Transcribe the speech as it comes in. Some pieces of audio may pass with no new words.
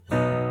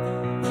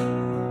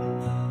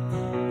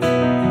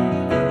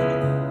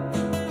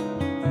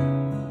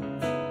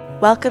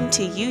Welcome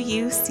to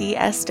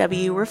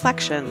UUCSW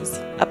Reflections,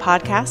 a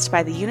podcast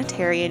by the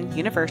Unitarian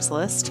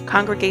Universalist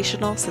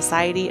Congregational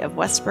Society of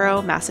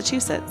Westboro,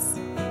 Massachusetts.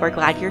 We're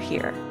glad you're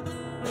here.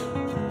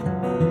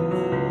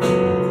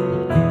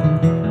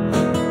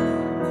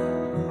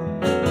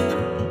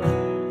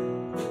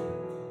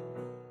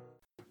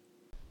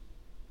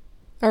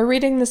 Our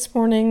reading this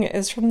morning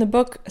is from the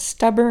book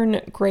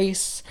Stubborn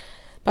Grace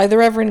by the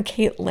Reverend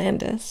Kate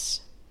Landis.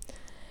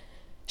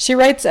 She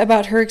writes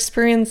about her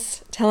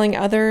experience telling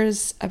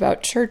others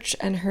about church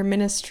and her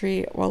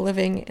ministry while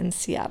living in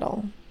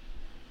Seattle.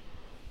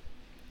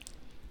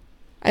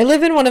 I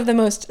live in one of the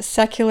most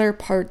secular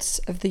parts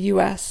of the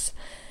U.S.,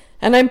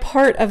 and I'm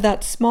part of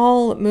that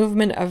small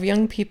movement of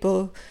young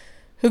people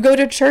who go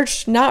to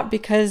church not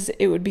because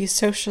it would be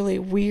socially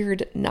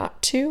weird not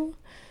to,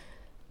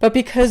 but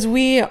because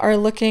we are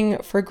looking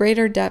for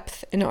greater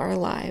depth in our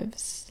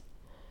lives.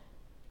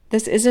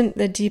 This isn't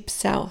the Deep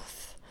South.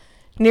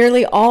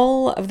 Nearly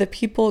all of the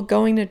people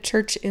going to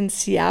church in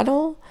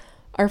Seattle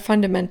are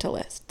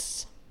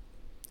fundamentalists.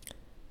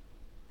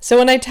 So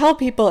when I tell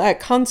people at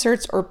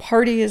concerts or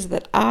parties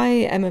that I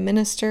am a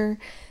minister,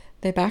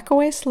 they back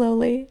away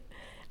slowly.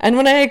 And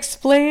when I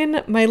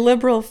explain my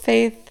liberal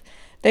faith,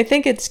 they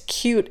think it's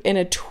cute in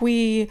a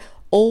twee,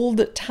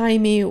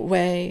 old-timey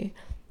way,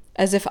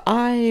 as if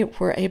I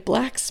were a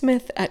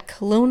blacksmith at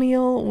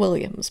Colonial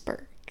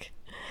Williamsburg.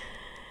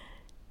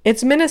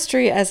 It's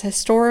ministry as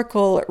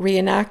historical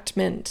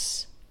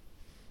reenactment.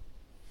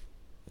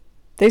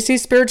 They see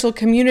spiritual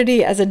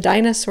community as a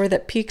dinosaur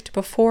that peaked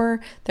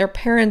before their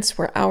parents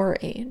were our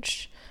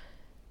age.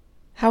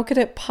 How could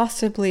it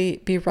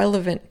possibly be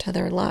relevant to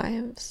their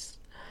lives?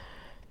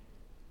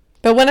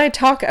 But when I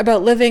talk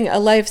about living a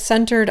life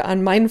centered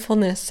on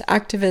mindfulness,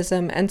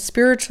 activism, and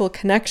spiritual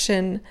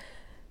connection,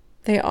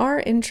 they are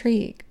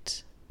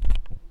intrigued.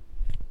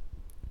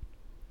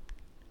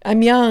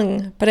 I'm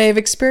young, but I have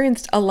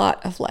experienced a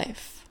lot of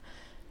life.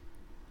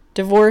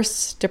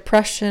 Divorce,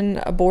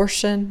 depression,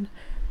 abortion,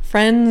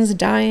 friends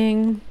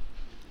dying,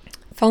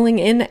 falling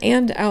in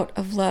and out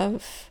of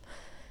love.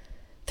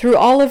 Through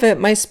all of it,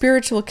 my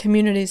spiritual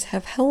communities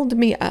have held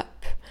me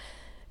up.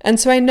 And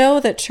so I know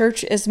that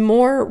church is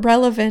more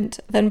relevant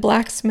than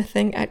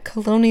blacksmithing at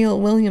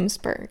Colonial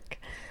Williamsburg.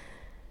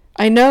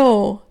 I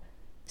know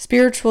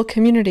spiritual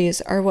communities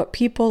are what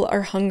people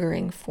are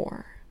hungering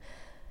for.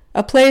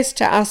 A place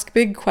to ask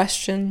big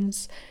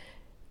questions,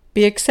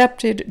 be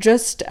accepted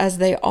just as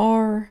they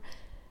are,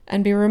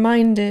 and be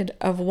reminded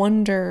of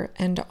wonder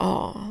and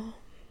awe.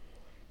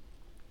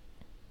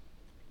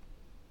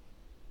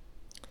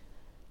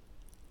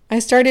 I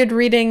started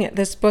reading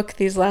this book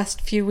these last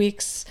few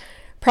weeks,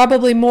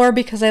 probably more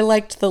because I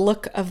liked the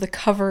look of the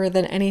cover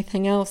than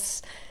anything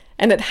else,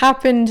 and it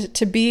happened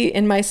to be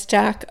in my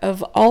stack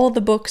of all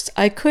the books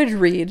I could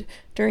read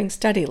during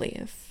study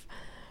leave.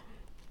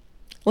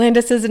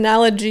 Landis's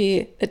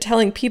analogy that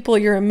telling people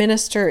you're a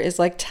minister is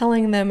like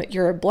telling them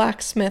you're a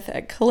blacksmith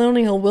at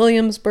Colonial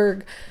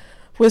Williamsburg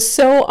was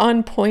so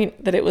on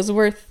point that it was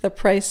worth the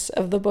price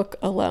of the book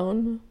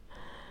alone.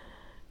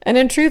 And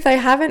in truth, I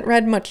haven't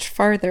read much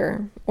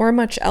farther or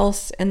much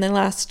else in the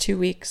last 2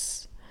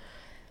 weeks.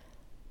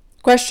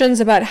 Questions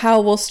about how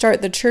we'll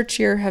start the church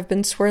year have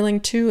been swirling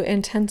too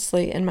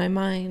intensely in my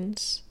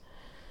mind.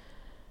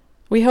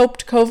 We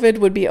hoped COVID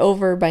would be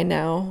over by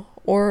now,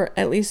 or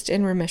at least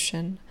in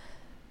remission.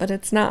 But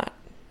it's not.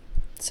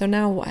 So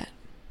now what?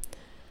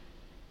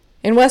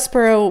 In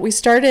Westboro, we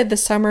started the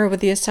summer with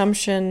the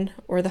assumption,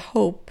 or the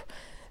hope,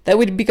 that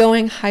we'd be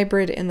going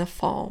hybrid in the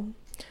fall.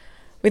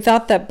 We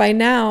thought that by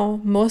now,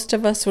 most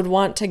of us would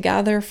want to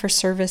gather for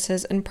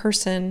services in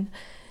person,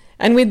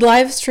 and we'd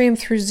live stream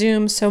through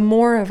Zoom so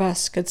more of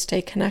us could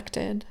stay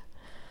connected.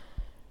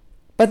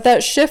 But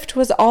that shift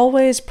was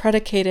always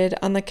predicated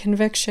on the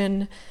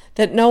conviction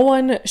that no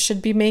one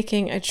should be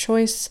making a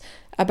choice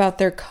about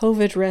their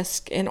COVID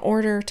risk in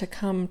order to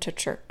come to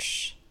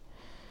church.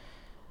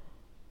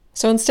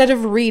 So instead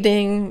of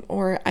reading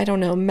or,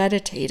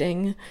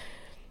 meditating,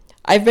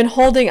 I've been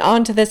holding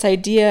on to this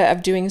idea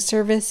of doing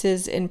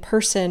services in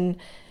person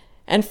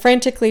and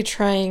frantically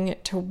trying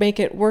to make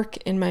it work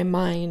in my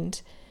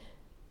mind.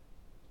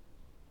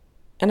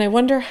 And I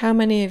wonder how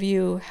many of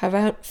you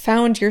have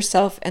found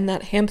yourself in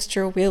that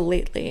hamster wheel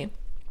lately,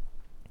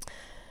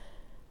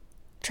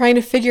 trying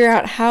to figure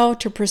out how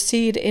to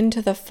proceed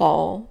into the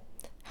fall,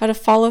 how to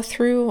follow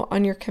through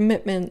on your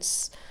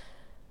commitments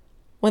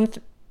when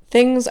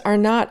things are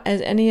not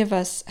as any of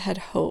us had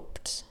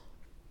hoped.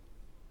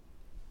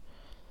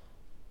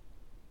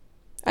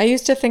 I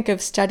used to think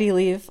of study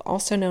leave,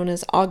 also known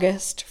as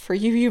August, for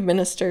UU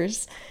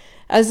ministers,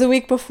 as the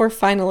week before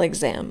final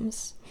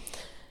exams.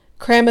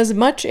 Cram as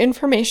much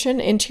information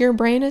into your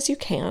brain as you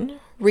can,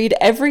 read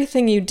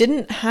everything you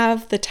didn't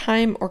have the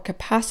time or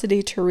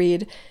capacity to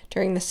read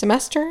during the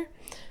semester,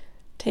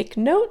 take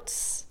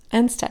notes,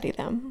 and study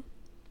them.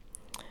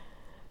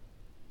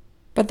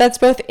 But that's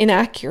both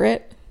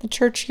inaccurate, the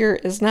church year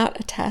is not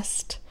a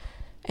test,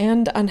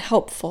 and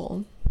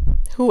unhelpful.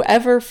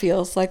 Whoever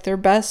feels like their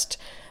best,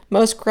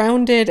 most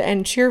grounded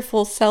and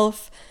cheerful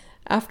self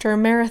after a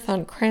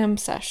marathon cram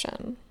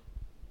session.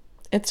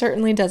 It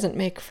certainly doesn't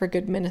make for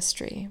good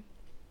ministry.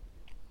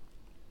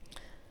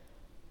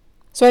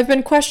 So I've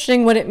been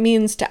questioning what it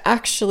means to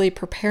actually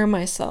prepare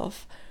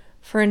myself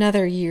for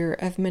another year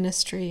of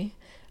ministry,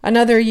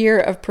 another year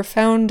of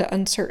profound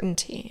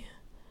uncertainty.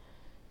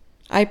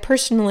 I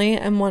personally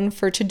am one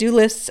for to-do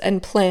lists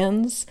and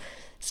plans,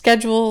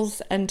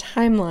 schedules and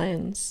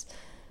timelines.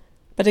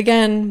 But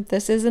again,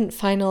 this isn't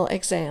final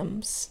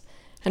exams,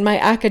 and my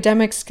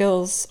academic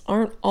skills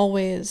aren't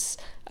always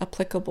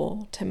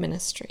applicable to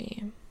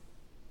ministry.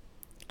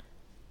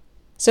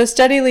 So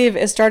study leave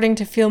is starting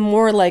to feel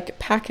more like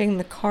packing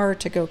the car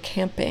to go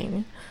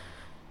camping,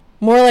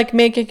 more like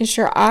making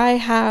sure I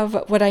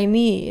have what I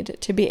need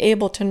to be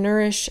able to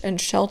nourish and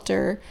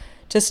shelter,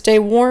 to stay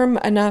warm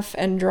enough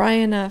and dry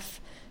enough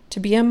to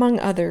be among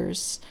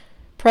others,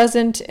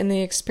 present in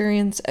the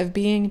experience of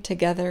being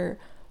together,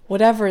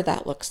 whatever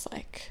that looks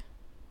like.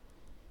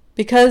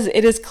 Because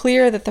it is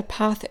clear that the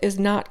path is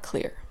not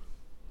clear.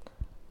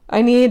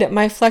 I need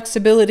my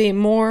flexibility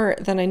more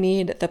than I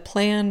need the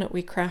plan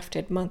we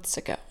crafted months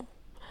ago.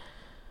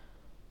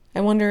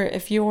 I wonder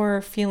if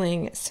you're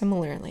feeling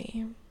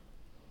similarly.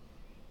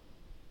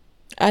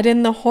 Add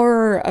in the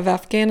horror of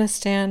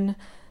Afghanistan,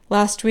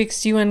 last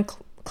week's UN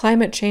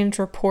climate change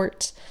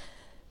report,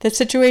 the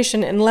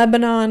situation in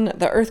Lebanon,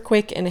 the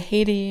earthquake in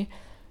Haiti,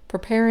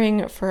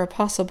 preparing for a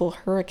possible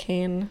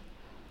hurricane,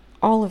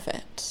 all of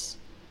it.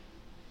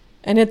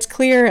 And it's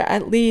clear,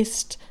 at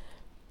least,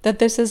 that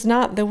this is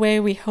not the way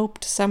we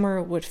hoped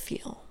summer would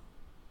feel.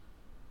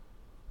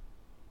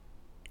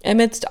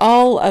 Amidst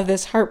all of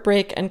this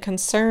heartbreak and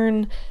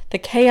concern, the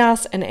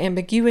chaos and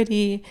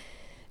ambiguity,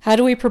 how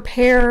do we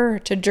prepare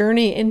to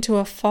journey into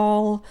a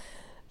fall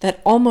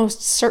that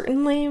almost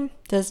certainly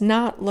does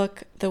not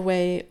look the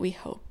way we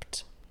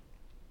hoped?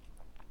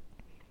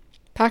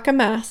 Pack a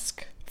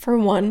mask, for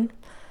one.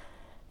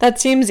 That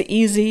seems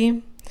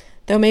easy,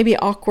 though maybe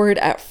awkward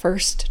at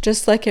first,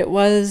 just like it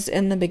was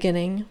in the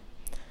beginning.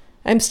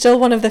 I'm still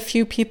one of the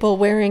few people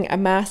wearing a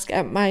mask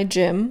at my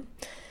gym,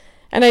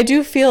 and I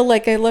do feel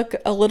like I look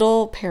a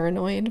little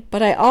paranoid,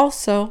 but I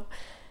also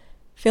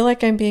feel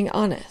like I'm being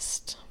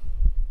honest.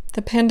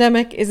 The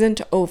pandemic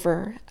isn't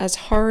over, as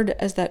hard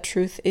as that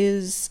truth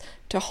is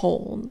to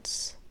hold.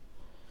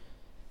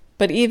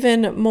 But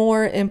even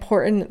more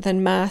important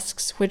than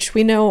masks, which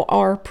we know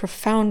are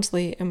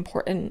profoundly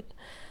important,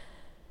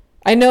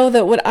 I know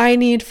that what I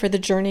need for the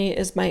journey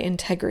is my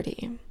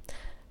integrity,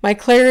 my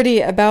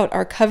clarity about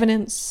our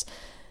covenants,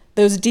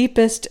 those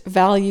deepest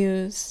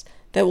values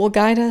that will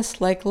guide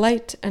us like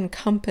light and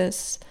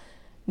compass,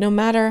 no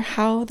matter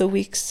how the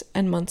weeks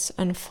and months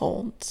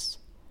unfold.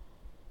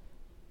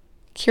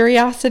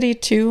 Curiosity,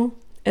 too,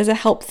 is a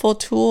helpful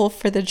tool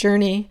for the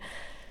journey,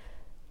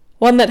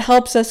 one that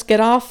helps us get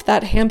off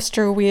that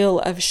hamster wheel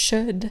of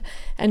should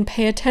and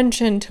pay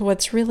attention to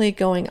what's really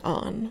going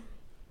on.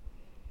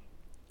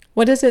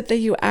 What is it that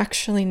you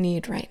actually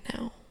need right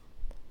now?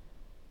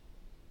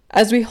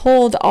 As we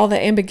hold all the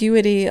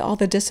ambiguity, all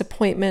the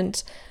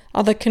disappointment,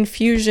 all the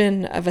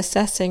confusion of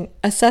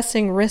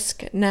assessing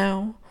risk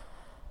now,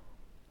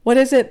 what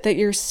is it that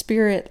your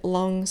spirit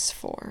longs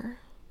for?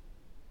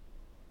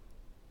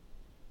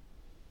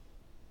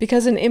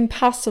 Because an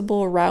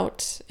impossible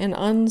route, an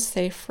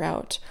unsafe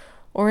route,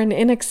 or an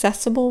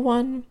inaccessible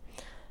one,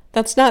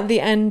 that's not the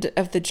end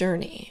of the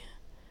journey.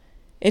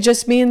 It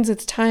just means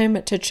it's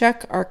time to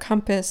check our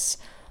compass,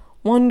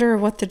 wonder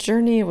what the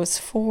journey was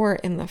for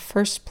in the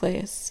first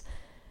place,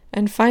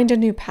 and find a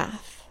new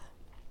path.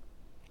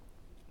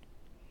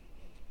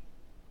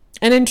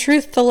 And in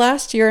truth, the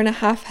last year and a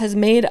half has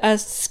made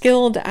us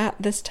skilled at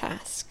this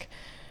task,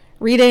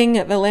 reading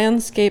the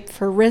landscape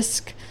for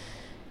risk,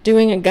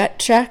 doing a gut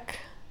check,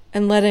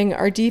 and letting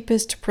our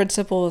deepest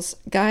principles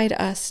guide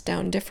us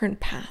down different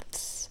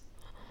paths.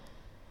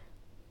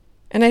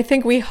 And I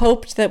think we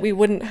hoped that we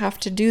wouldn't have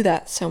to do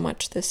that so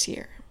much this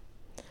year.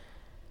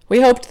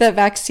 We hoped that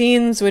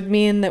vaccines would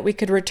mean that we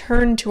could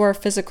return to our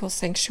physical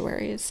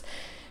sanctuaries,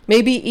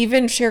 maybe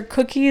even share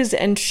cookies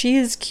and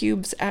cheese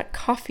cubes at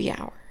coffee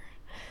hour.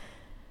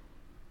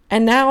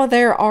 And now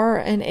there are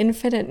an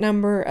infinite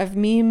number of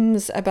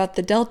memes about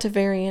the Delta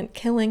variant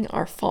killing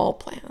our fall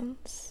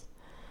plans.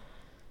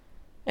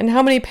 And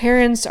how many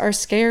parents are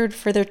scared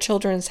for their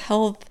children's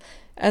health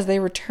as they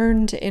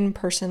return to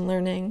in-person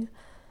learning,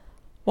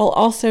 while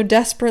also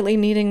desperately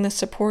needing the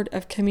support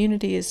of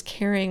communities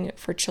caring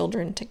for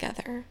children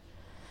together.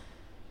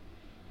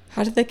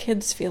 How do the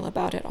kids feel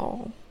about it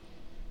all?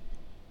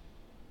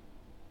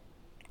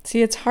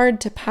 See, it's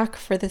hard to pack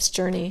for this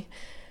journey,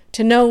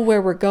 to know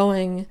where we're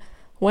going,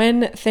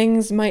 when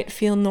things might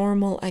feel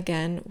normal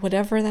again,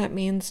 whatever that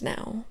means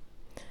now.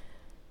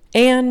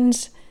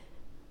 And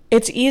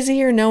it's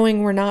easier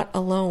knowing we're not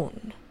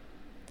alone,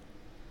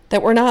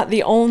 that we're not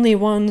the only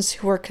ones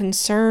who are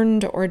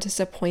concerned or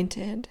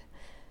disappointed,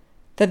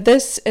 that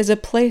this is a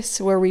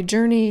place where we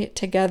journey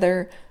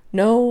together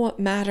no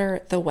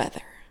matter the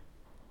weather.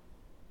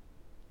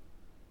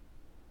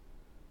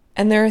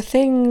 And there are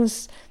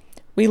things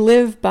we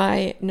live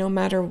by no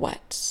matter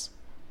what.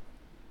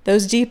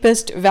 those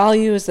deepest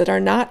values that are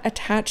not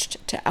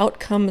attached to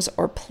outcomes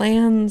or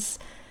plans,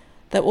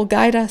 that will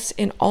guide us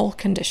in all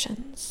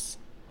conditions.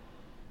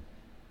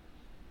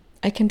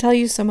 I can tell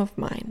you some of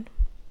mine.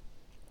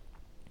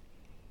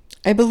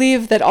 I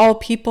believe that all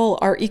people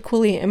are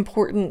equally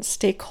important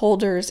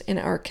stakeholders in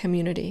our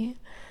community.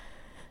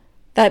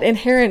 That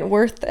inherent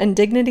worth and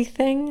dignity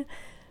thing,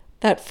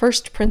 that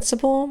first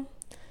principle,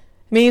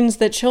 means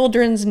that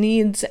children's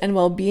needs and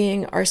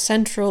well-being are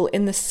central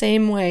in the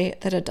same way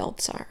that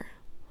adults are.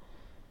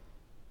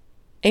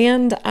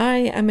 And I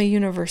am a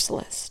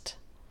universalist.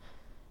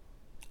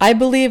 I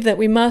believe that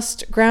we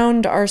must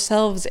ground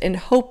ourselves in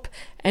hope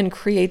and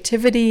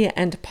creativity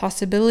and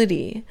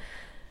possibility,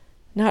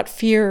 not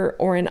fear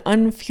or an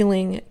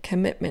unfeeling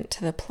commitment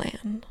to the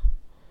plan.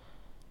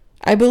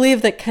 I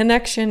believe that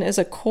connection is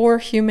a core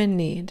human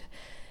need,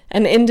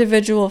 and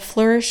individual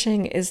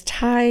flourishing is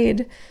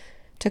tied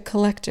to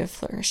collective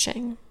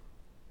flourishing.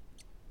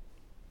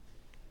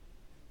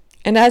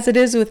 And as it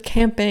is with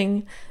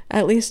camping,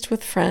 at least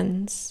with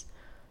friends,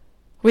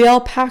 we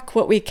all pack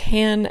what we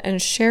can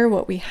and share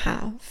what we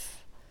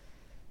have.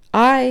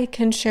 I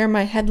can share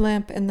my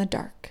headlamp in the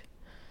dark.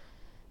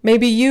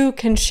 Maybe you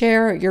can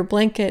share your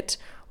blanket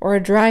or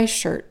a dry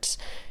shirt,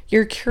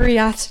 your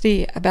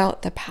curiosity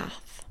about the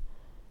path.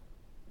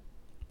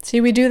 See,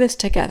 we do this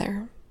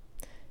together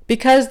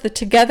because the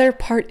together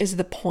part is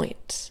the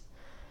point.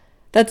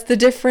 That's the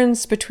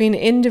difference between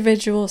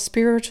individual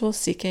spiritual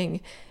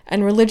seeking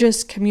and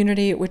religious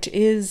community, which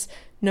is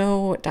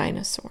no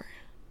dinosaur.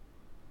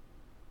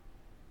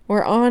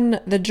 We're on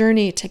the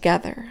journey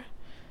together,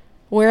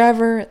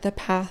 wherever the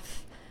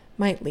path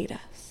might lead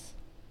us.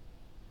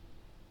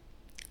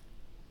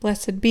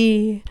 Blessed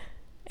be,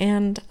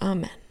 and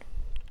Amen.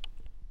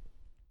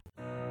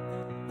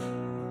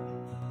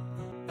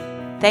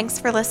 Thanks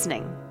for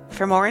listening.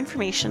 For more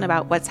information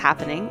about what's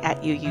happening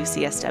at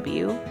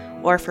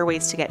UUCSW, or for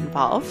ways to get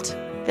involved,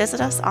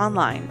 visit us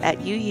online at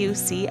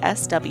uucsw.org.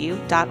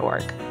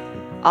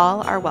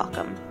 All are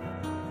welcome.